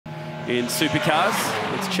in Supercars.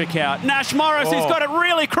 Let's check out Nash Morris, who's got it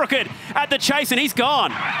really crooked at the chase, and he's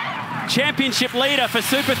gone. Championship leader for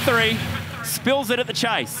Super 3, spills it at the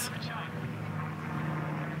chase.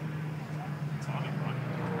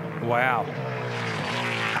 Wow.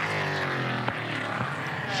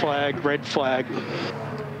 Flag, red flag.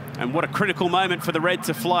 And what a critical moment for the red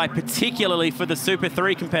to fly, particularly for the Super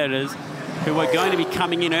 3 competitors who are going to be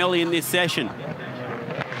coming in early in this session.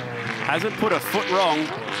 Hasn't put a foot wrong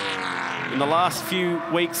in the last few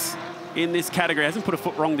weeks in this category. Hasn't put a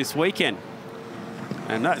foot wrong this weekend.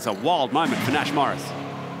 And that is a wild moment for Nash Morris.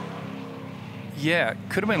 Yeah,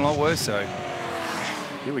 could have been a lot worse though.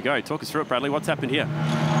 Here we go. Talk us through it, Bradley. What's happened here?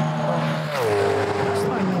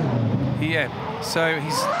 Yeah, so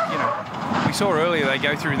he's, you know, we saw earlier they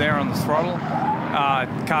go through there on the throttle.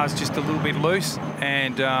 Car's just a little bit loose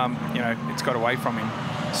and, you know, it's got away from him.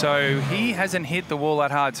 So he hasn't hit the wall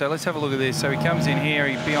that hard. So let's have a look at this. So he comes in here,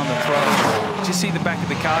 he'd be on the throttle. Just see the back of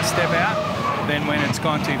the car step out. Then when it's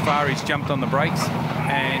gone too far, he's jumped on the brakes.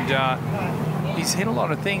 And he's hit a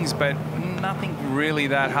lot of things, but nothing really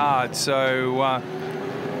that hard. So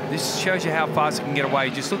this shows you how fast he can get away.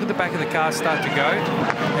 Just look at the back of the car start to go.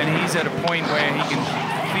 And he's at a point where he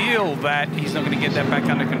can feel that he's not going to get that back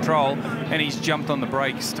under control. And he's jumped on the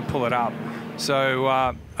brakes to pull it up. So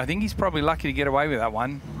I think he's probably lucky to get away with that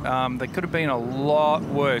one. They could have been a lot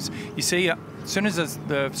worse. You see, as soon as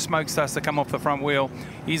the smoke starts to come off the front wheel,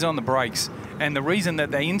 he's on the brakes. And the reason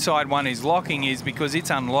that the inside one is locking is because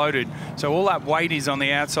it's unloaded. So all that weight is on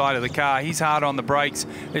the outside of the car. He's hard on the brakes.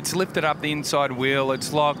 It's lifted up the inside wheel.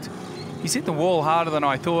 It's locked. He's hit the wall harder than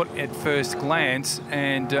I thought at first glance.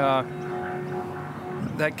 And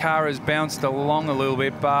that car has bounced along a little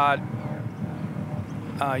bit, but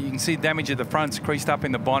you can see damage at the front's creased up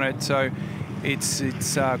in the bonnet, so it's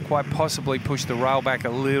quite possibly pushed the rail back a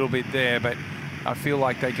little bit there, but I feel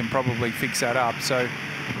like they can probably fix that up. So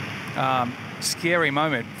scary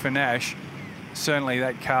moment for Nash. Certainly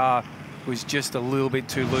that car was just a little bit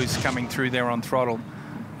too loose coming through there on throttle,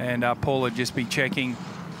 and Paul would just be checking.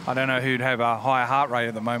 I don't know who'd have a higher heart rate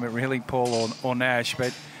at the moment, really, Paul or Nash,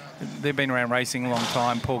 but they've been around racing a long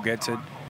time. Paul gets it.